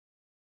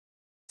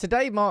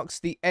Today marks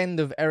the end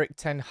of Erik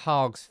Ten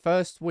Hag's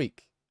first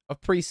week of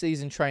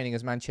pre-season training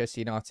as Manchester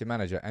United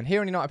manager. And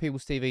here on United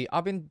People's TV,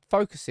 I've been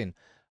focusing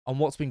on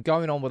what's been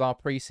going on with our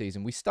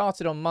pre-season. We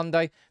started on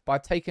Monday by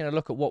taking a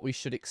look at what we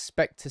should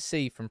expect to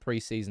see from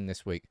pre-season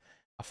this week.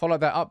 I followed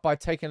that up by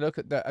taking a look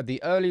at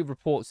the early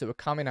reports that were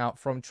coming out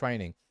from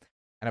training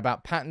and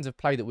about patterns of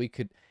play that we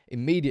could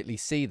immediately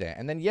see there.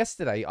 And then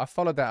yesterday, I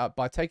followed that up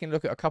by taking a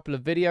look at a couple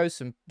of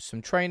videos,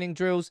 some training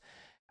drills,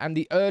 and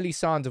the early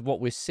signs of what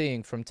we're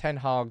seeing from Ten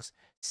Hag's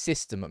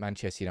system at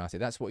Manchester United.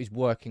 That's what he's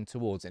working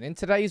towards. And in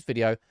today's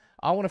video,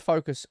 I want to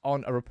focus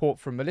on a report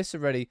from Melissa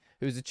Reddy,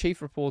 who is the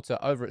chief reporter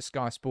over at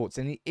Sky Sports,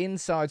 and the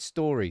inside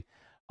story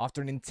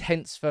after an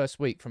intense first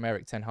week from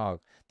Erik Ten Hag.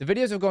 The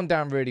videos have gone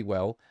down really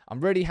well.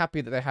 I'm really happy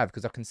that they have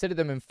because I consider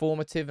them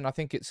informative, and I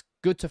think it's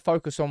good to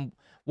focus on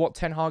what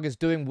Ten Hag is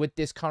doing with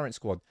this current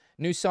squad.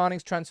 New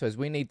signings, transfers,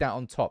 we need that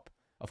on top.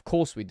 Of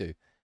course we do.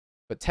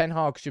 But Ten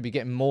Hag should be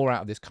getting more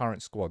out of this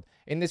current squad.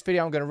 In this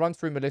video, I'm going to run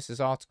through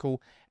Melissa's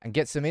article and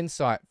get some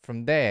insight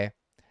from there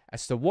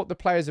as to what the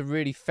players have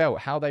really felt,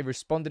 how they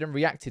responded and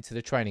reacted to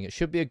the training. It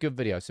should be a good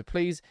video. So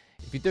please,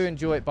 if you do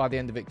enjoy it by the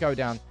end of it, go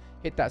down,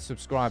 hit that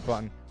subscribe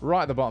button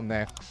right at the bottom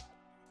there.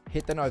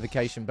 Hit the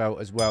notification bell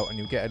as well, and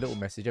you'll get a little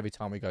message every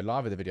time we go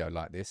live with a video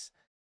like this.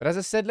 But as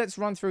I said, let's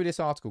run through this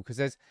article because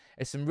there's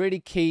some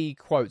really key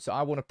quotes that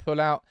I want to pull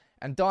out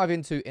and dive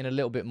into in a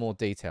little bit more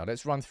detail.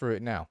 Let's run through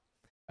it now.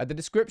 The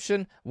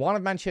description one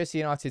of Manchester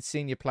United's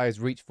senior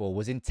players reached for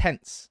was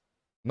intense.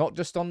 Not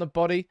just on the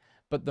body,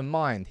 but the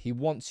mind. He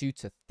wants you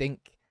to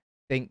think.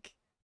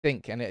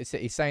 And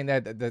he's saying there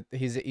that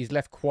he's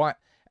left quite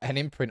an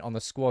imprint on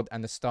the squad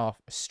and the staff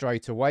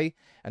straight away.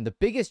 And the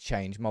biggest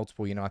change,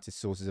 multiple United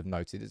sources have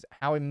noted, is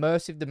how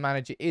immersive the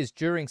manager is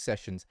during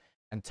sessions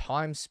and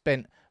time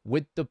spent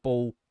with the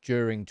ball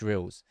during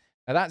drills.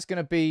 Now, that's going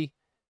to be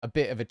a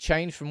bit of a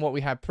change from what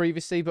we had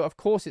previously, but of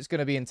course it's going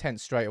to be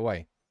intense straight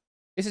away.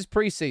 This is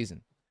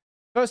pre-season.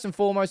 First and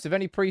foremost of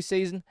any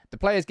pre-season, the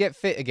players get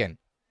fit again.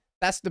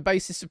 That's the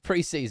basis of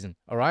pre-season,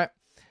 all right?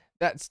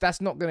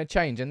 That's not going to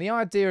change. And the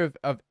idea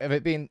of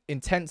it being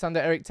intense under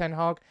Erik Ten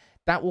Hag,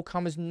 that will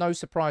come as no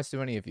surprise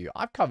to any of you.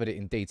 I've covered it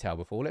in detail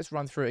before. Let's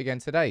run through it again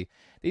today.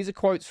 These are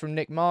quotes from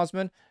Nick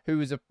Marsman, who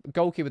was a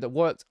goalkeeper that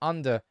worked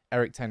under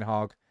Erik Ten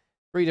Hag,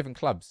 3 different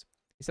clubs.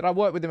 He said, I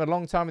worked with him a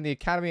long time in the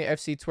academy at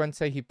FC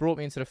Twente. He brought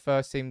me into the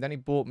first team. Then he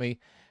brought me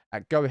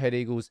at Go Ahead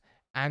Eagles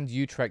and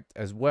Utrecht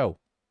as well.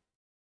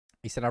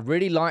 He said, I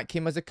really like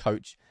him as a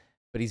coach,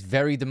 but he's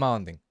very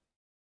demanding.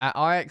 At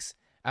Ajax,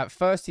 at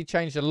first he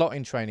changed a lot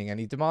in training and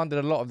he demanded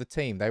a lot of the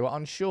team. They were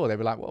unsure. They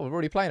were like, well, we're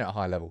already playing at a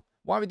high level.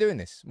 Why are we doing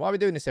this? Why are we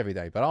doing this every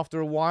day? But after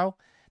a while,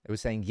 they were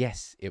saying,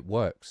 yes, it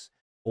works.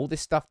 All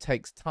this stuff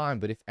takes time,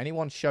 but if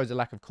anyone shows a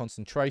lack of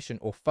concentration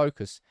or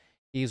focus,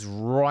 he's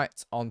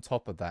right on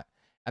top of that.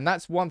 And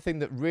that's one thing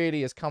that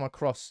really has come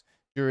across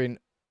through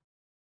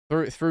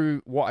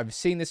what I've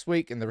seen this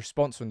week and the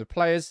response from the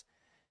players.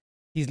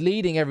 He's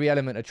leading every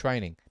element of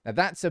training. Now,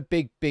 that's a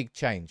big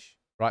change,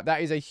 right?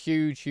 That is a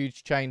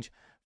huge change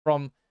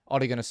from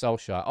Ole Gunnar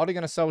Solskjaer. Ole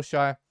Gunnar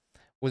Solskjaer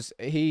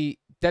he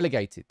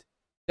delegated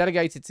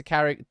to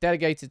Carrick,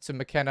 delegated to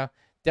McKenna,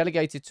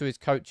 delegated to his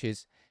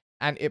coaches,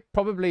 and it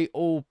probably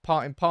all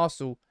part and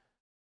parcel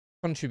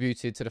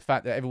contributed to the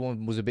fact that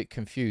everyone was a bit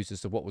confused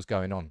as to what was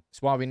going on.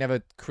 It's why we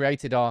never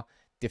created our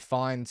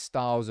defined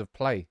styles of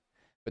play.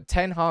 But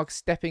Ten Hag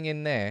stepping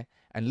in there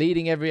and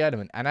leading every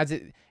element, and as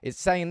it's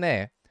saying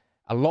there,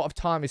 a lot of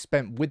time is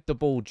spent with the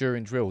ball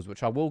during drills,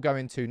 which I will go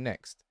into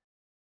next.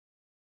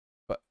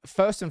 But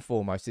first and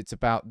foremost, it's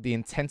about the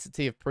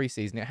intensity of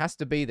preseason. It has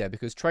to be there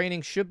because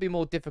training should be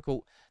more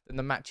difficult than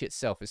the match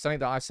itself. It's something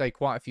that I say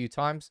quite a few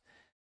times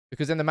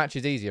because then the match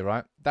is easier,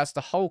 right? That's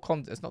the whole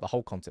concept. It's not the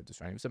whole concept of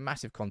training. It's a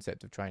massive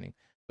concept of training.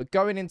 But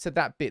going into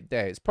that bit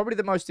there, it's probably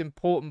the most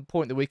important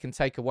point that we can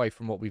take away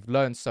from what we've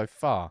learned so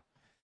far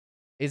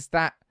is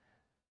that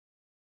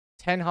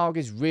Ten Hag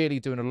is really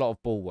doing a lot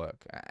of ball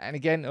work. And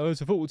again, oh,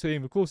 it's a football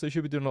team. Of course, they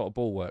should be doing a lot of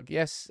ball work.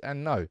 Yes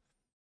and no.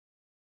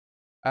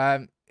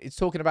 It's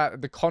talking about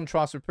the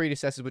contrast with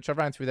predecessors, which I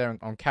ran through there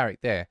on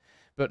Carrick there.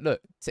 But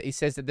look, he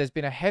says that there's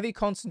been a heavy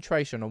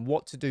concentration on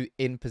what to do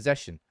in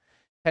possession.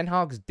 Ten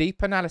Hag's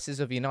deep analysis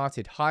of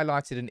United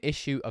highlighted an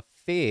issue of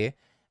fear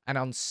and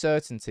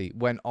uncertainty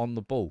when on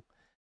the ball.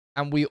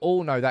 And we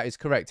all know that is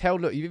correct. Hell,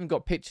 look, you've even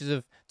got pictures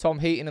of Tom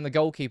Heaton and the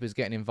goalkeepers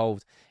getting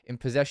involved in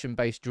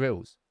possession-based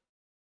drills.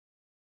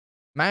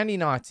 Man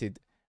United,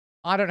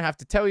 I don't have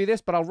to tell you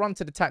this, but I'll run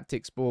to the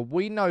tactics board.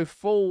 We know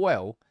full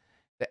well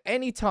that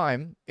any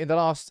time in the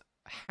last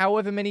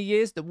however many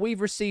years that we've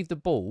received the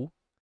ball,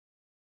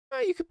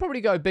 you could probably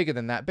go bigger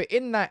than that. But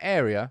in that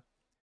area,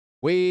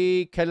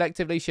 we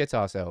collectively shit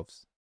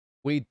ourselves.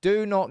 We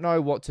do not know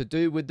what to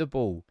do with the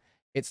ball.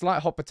 It's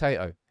like hot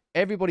potato.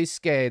 Everybody's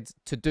scared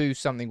to do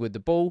something with the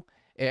ball.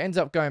 It ends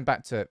up going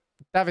back to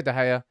David De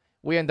Gea.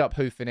 We end up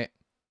hoofing it.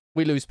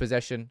 We lose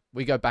possession.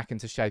 We go back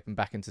into shape and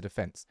back into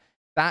defence.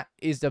 That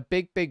is the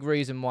big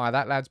reason why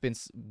that lad's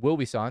will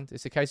be signed.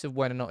 It's a case of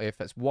when and not if.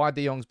 That's why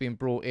De Jong's being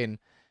brought in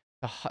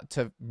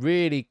to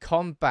really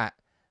combat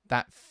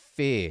that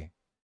fear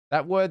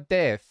That word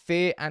there,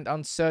 fear and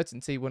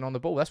uncertainty when on the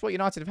ball. That's what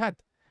United have had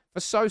for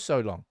so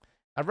long.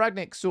 And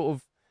Rangnick sort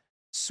of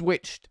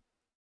switched,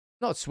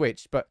 not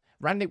switched, but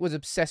Rangnick was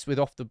obsessed with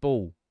off the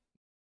ball,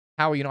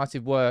 how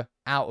United were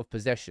out of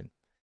possession.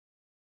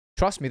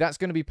 Trust me, that's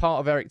going to be part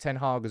of Erik Ten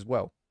Hag as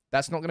well.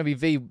 That's not going to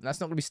be that's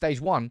not going to be stage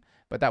 1,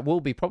 but that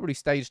will be probably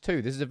stage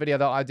 2. This is a video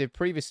that I did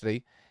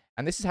previously,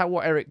 and this is how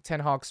what Erik Ten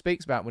Hag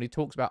speaks about when he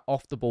talks about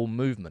off the ball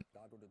movement.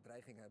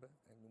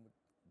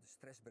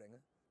 Stress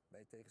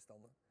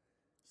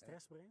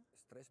brengen?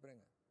 Stress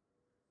brengen.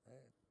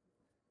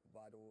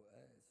 Waardoor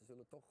ze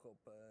zullen toch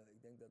op,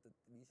 ik denk dat het,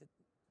 wie zit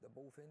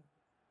daarbovenin?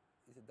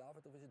 Is het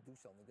David of is het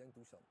Dusan? Ik denk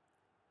Dusan.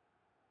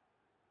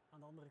 Aan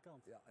de andere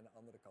kant? Ja, aan de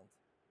andere kant.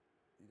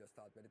 Die daar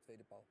staat bij de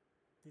tweede paal.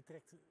 Die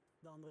trekt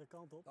de andere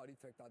kant op? Nou, die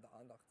trekt daar de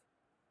aandacht.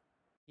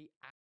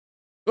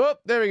 Oh,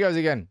 there he goes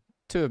again.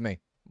 2 of me.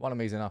 1 of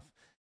me is enough.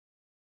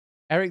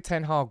 Erik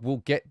Ten Hag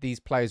will get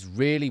these players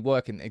really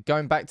working.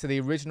 Going back to the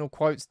original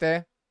quotes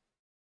there,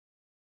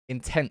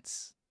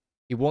 intense.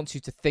 He wants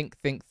you to think.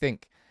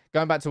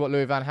 Going back to what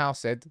Louis van Gaal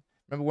said,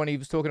 remember when he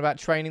was talking about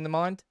training the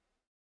mind?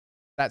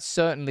 That's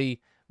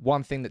certainly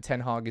one thing that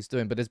Ten Hag is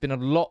doing. But there's been a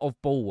lot of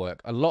ball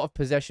work, a lot of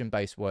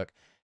possession-based work.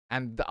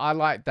 And I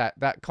like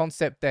that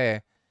concept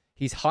there.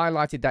 He's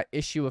highlighted that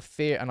issue of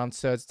fear and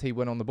uncertainty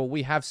when on the ball.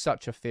 We have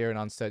such a fear and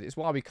uncertainty. It's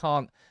why we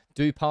can't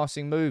do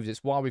passing moves.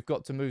 It's why we've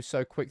got to move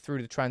so quick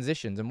through the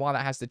transitions and why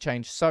that has to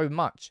change so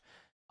much.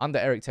 Under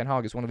Erik Ten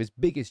Hag, it's one of his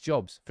biggest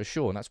jobs, for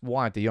sure. And that's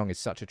why De Jong is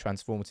such a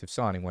transformative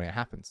signing when it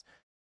happens.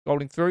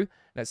 Scrolling through,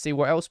 let's see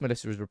what else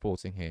Melissa is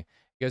reporting here.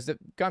 He goes,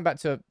 going back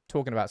to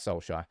talking about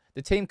Solskjaer.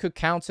 The team could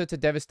counter to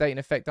devastating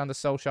effect under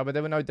Solskjaer, but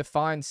there were no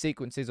defined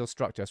sequences or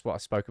structure. That's what I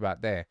spoke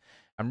about there.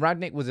 And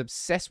Rangnick was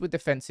obsessed with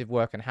defensive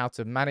work and how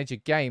to manage a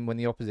game when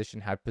the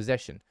opposition had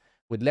possession,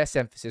 with less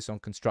emphasis on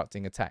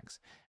constructing attacks.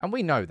 And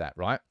we know that,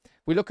 right?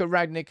 We look at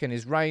Rangnick and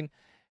his reign.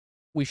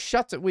 We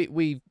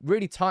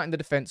really tightened the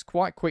defense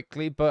quite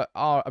quickly, but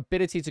our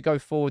ability to go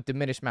forward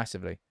diminished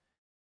massively.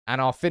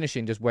 And our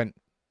finishing just went,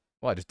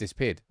 well, it just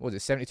disappeared. What was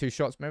it, 72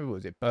 shots? Remember,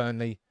 was it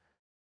Burnley?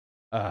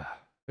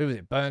 Who was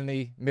it?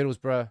 Burnley,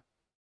 Middlesbrough,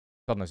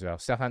 God knows who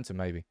else. Southampton,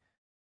 maybe.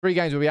 3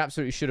 games where we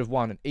absolutely should have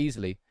won, and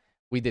easily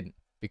we didn't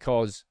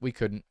because we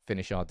couldn't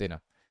finish our dinner.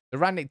 The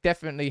Rangnick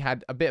definitely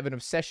had a bit of an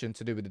obsession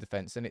to do with the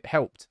defense, and it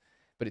helped,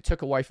 but it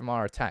took away from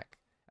our attack.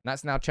 And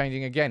that's now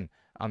changing again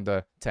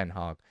under Ten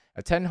Hag.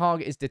 Ten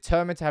Hag is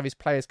determined to have his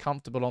players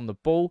comfortable on the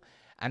ball.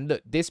 And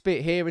look, this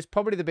bit here is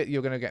probably the bit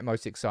you're going to get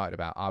most excited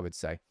about, I would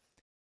say.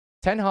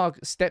 Ten Hag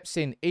steps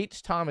in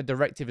each time a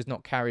directive is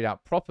not carried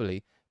out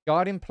properly,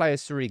 guiding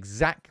players through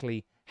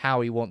exactly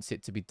how he wants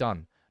it to be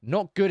done.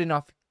 Not good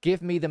enough,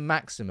 give me the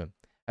maximum,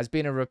 has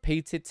been a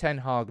repeated Ten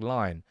Hag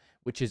line,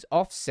 which is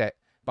offset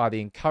by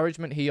the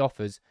encouragement he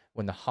offers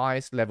when the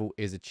highest level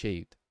is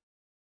achieved.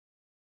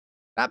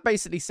 That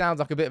basically sounds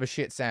like a bit of a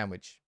shit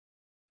sandwich.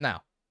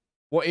 Now,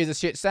 what is a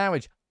shit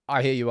sandwich?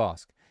 I hear you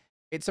ask.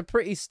 It's a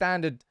pretty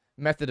standard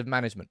method of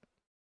management.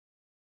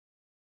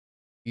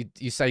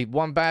 You say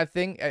one bad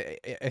thing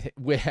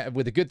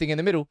with a good thing in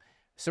the middle,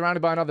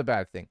 surrounded by another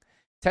bad thing.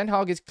 Ten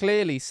Hag is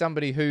clearly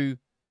somebody who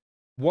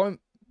won't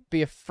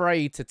be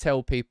afraid to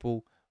tell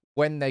people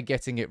when they're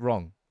getting it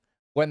wrong,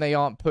 when they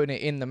aren't putting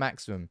it in the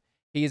maximum.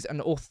 He is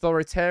an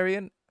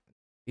authoritarian.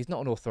 He's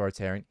not an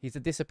authoritarian. He's a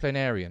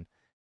disciplinarian.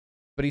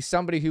 But he's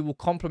somebody who will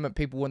compliment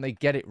people when they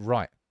get it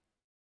right.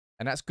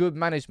 And that's good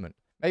management.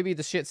 Maybe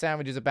the shit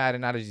sandwich is a bad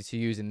analogy to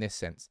use in this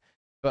sense.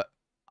 But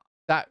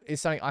that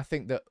is something I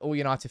think that all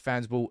United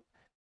fans will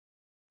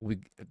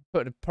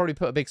probably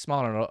put a big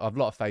smile on a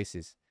lot of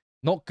faces.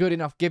 Not good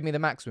enough, give me the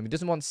maximum. He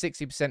doesn't want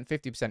 60%,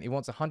 50%. He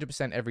wants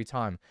 100% every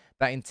time.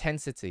 That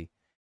intensity.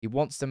 He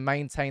wants to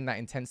maintain that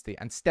intensity.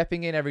 And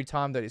stepping in every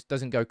time that it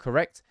doesn't go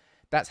correct,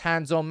 that's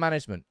hands-on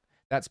management.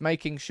 That's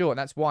making sure.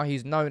 That's why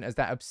he's known as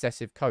that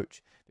obsessive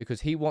coach.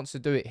 Because he wants to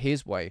do it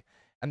his way.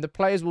 And the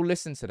players will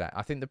listen to that.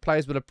 I think the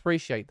players will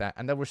appreciate that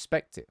and they'll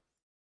respect it.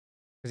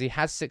 Because he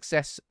has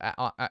success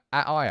at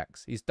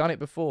Ajax. He's done it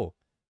before.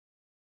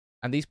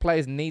 And these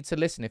players need to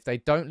listen. If they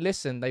don't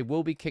listen, they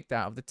will be kicked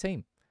out of the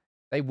team.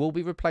 They will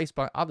be replaced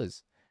by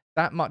others.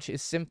 That much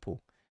is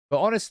simple.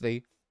 But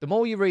honestly, the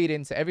more you read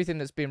into everything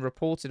that's been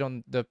reported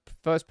on the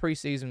first week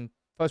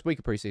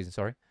of preseason,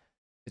 sorry,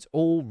 it's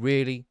all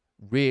really,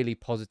 really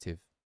positive.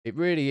 It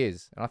really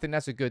is. And I think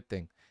that's a good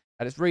thing.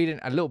 And it's reading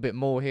a little bit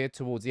more here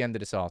towards the end of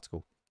this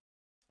article.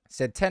 It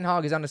said, Ten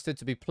Hag is understood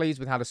to be pleased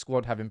with how the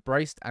squad have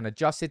embraced and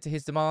adjusted to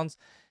his demands,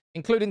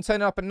 including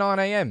turning up at 9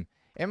 a.m.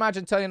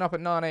 Imagine turning up at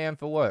 9 a.m.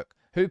 for work.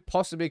 Who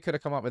possibly could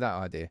have come up with that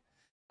idea?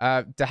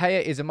 De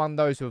Gea is among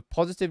those who have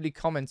positively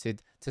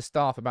commented to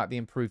staff about the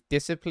improved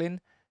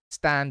discipline,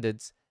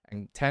 standards,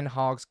 and Ten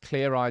Hag's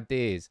clear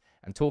ideas,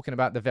 and talking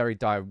about the very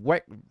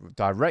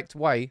direct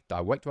way,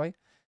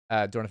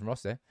 Jonathan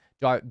Ross there,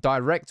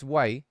 direct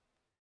way.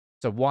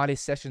 So while his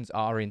sessions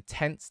are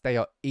intense, they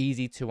are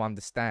easy to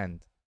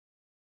understand.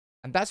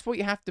 And that's what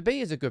you have to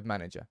be as a good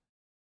manager.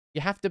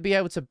 You have to be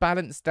able to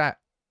balance that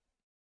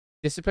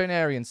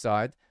disciplinarian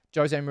side.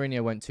 Jose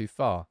Mourinho went too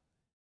far.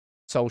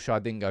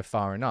 Solskjaer didn't go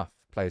far enough.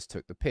 Players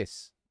took the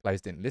piss.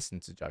 Players didn't listen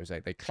to Jose.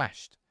 They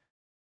clashed.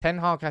 Ten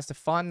Hag has to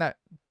find that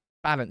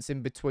balance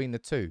in between the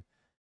two.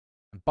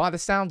 And by the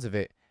sounds of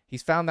it,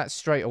 he's found that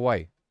straight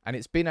away. And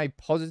it's been a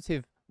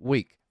positive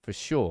week for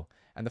sure.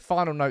 And the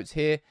final notes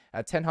here,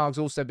 Ten Hag's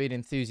also been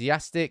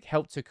enthusiastic,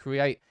 helped to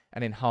create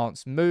an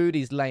enhanced mood.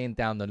 He's laying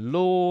down the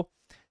law.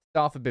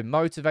 Staff have been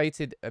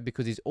motivated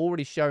because he's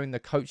already showing the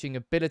coaching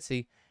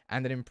ability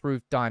and an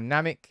improved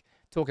dynamic.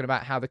 Talking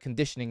about how the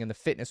conditioning and the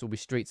fitness will be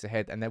streets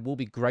ahead, and there will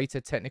be greater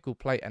technical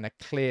play and a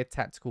clear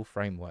tactical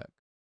framework.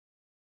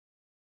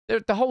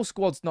 The whole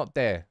squad's not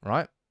there,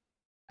 right?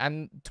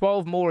 And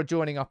 12 more are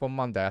joining up on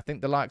Monday. I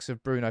think the likes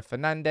of Bruno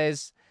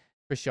Fernandes,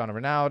 Cristiano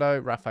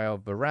Ronaldo, Rafael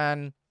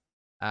Varane,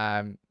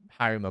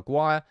 Harry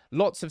Maguire.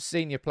 Lots of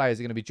senior players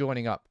are going to be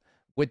joining up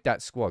with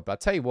that squad. But I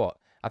tell you what,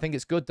 I think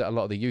it's good that a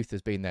lot of the youth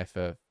has been there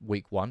for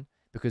week 1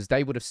 because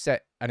they would have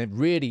set a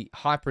really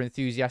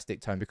hyper-enthusiastic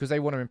tone because they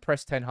want to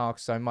impress Ten Hag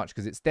so much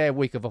because it's their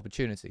week of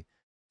opportunity.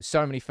 There's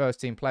so many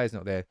first-team players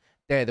not there.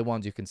 They're the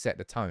ones who can set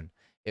the tone.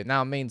 It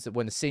now means that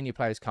when the senior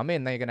players come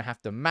in, they're going to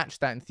have to match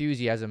that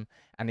enthusiasm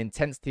and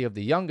intensity of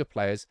the younger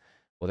players,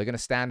 or they're going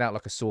to stand out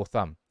like a sore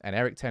thumb. And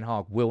Erik Ten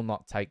Hag will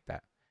not take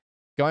that.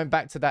 Going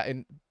back to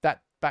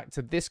back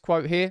to this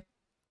quote here,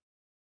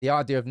 the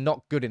idea of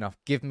not good enough,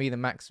 give me the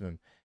maximum.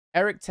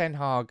 Erik Ten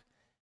Hag,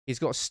 he's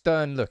got a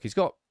stern look. He's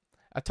got,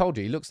 I told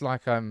you, he looks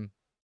like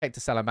Hector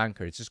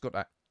Salamanca. He's just got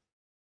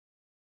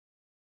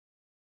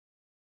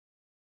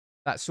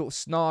that sort of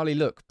snarly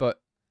look,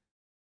 but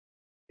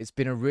it's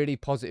been a really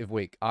positive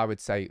week, I would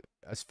say,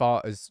 as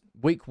far as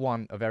week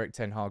 1 of Erik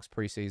Ten Hag's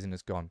preseason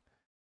has gone.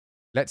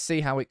 Let's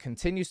see how it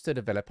continues to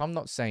develop. I'm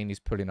not saying he's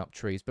pulling up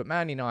trees, but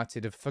Man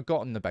United have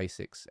forgotten the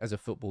basics as a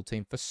football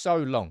team for so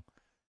long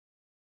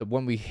that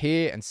when we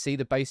hear and see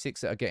the basics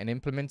that are getting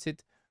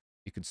implemented,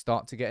 you can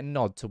start to get a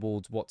nod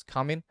towards what's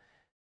coming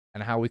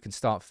and how we can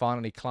start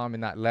finally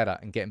climbing that ladder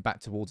and getting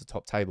back towards the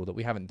top table that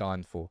we haven't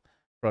dined for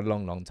a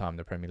long, long time in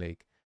the Premier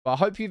League. But I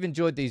hope you've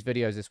enjoyed these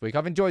videos this week.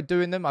 I've enjoyed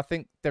doing them. I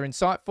think they're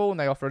insightful and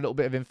they offer a little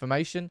bit of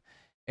information.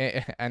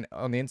 And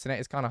on the internet,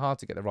 it's kind of hard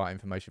to get the right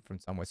information from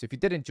somewhere. So if you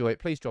did enjoy it,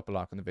 please drop a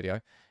like on the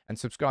video and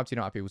subscribe to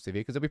United People's TV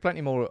because there'll be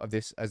plenty more of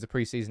this as the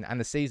preseason and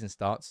the season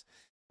starts.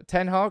 But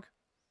Ten Hag,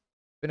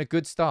 been a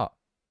good start.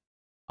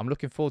 I'm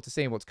looking forward to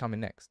seeing what's coming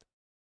next.